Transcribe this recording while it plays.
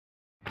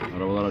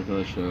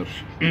Arkadaşlar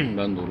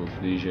ben Doruk,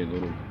 DJ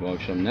Doruk. Bu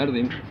akşam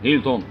neredeyim?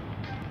 Hilton.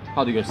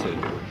 Hadi gösterelim.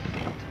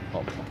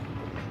 Hoppa.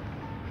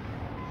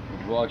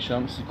 Bu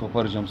akşam sizi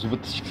koparacağım.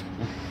 Zıvıt çıktı.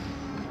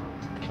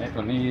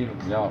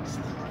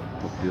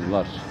 Çok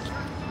yıllar.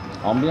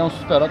 Ambiyans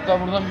süper.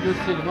 Hatta buradan bir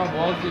gösterelim ha.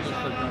 Boğaz'da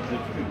göstereceğim.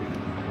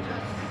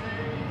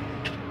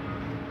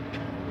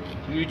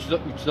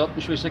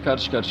 365'te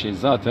karşı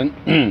karşıyayız zaten.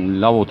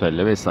 Love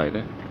Otel'le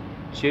vesaire.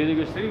 Şehri de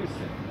göstereyim mi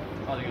size?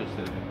 Hadi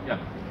gösterelim. Gel.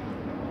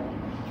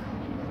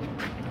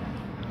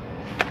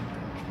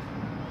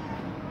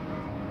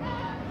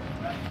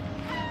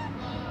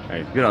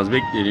 Evet, biraz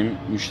bekleyelim,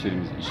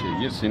 müşterimiz içeri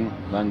girsin.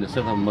 Ben de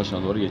setup'ın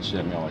başına doğru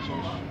geçeceğim yavaş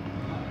yavaş.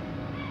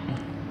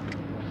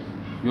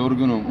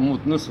 Yorgunum.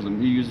 Umut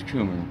nasılım? İyi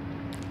gözüküyor muyum?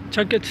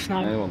 Çok kötüsün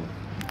abi. Eyvallah.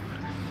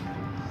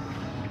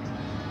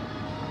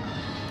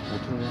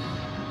 Otur ya.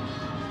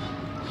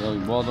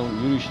 Ya bu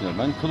adamın yürüyüşler.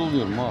 Ben kıl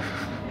oluyorum ha.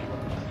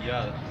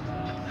 Ya.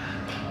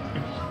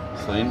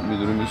 Sayın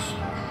müdürümüz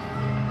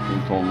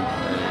Hilton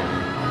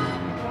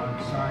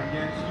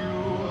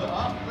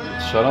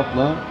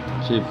şarapla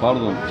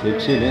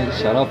kepçeyle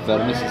şarap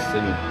verme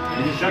sistemi.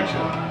 Sıcak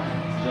şarap.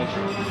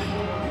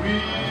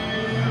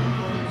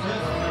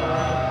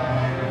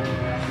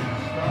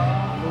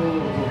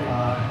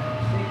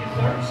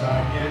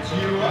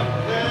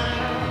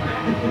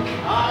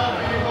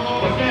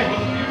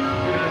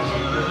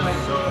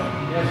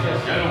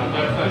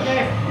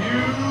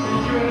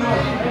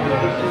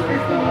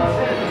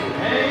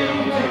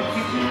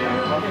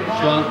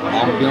 Şu an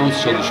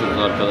ambiyans çalışıyoruz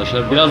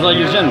arkadaşlar. Biraz daha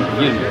girecek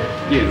misin?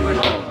 Gir.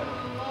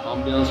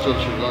 Ambiyans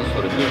çalışıyoruzdan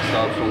sonra 1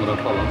 saat sonra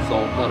falan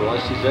soundlar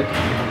başlayacak.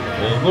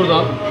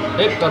 Buradan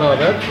hep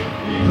beraber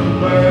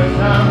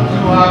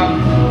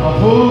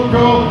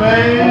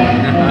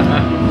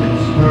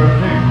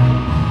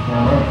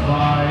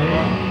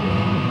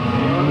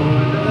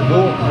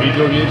bu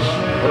video bir.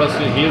 Burası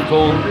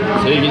Hilton.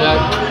 Sevgiler.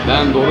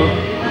 Ben Doruk.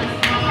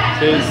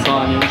 Ses,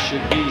 sahne,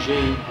 ışık, DJ.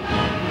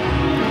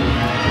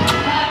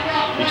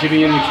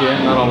 2022'ye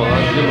merhabalar.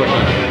 Yılbaşı.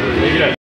 Sevgiler.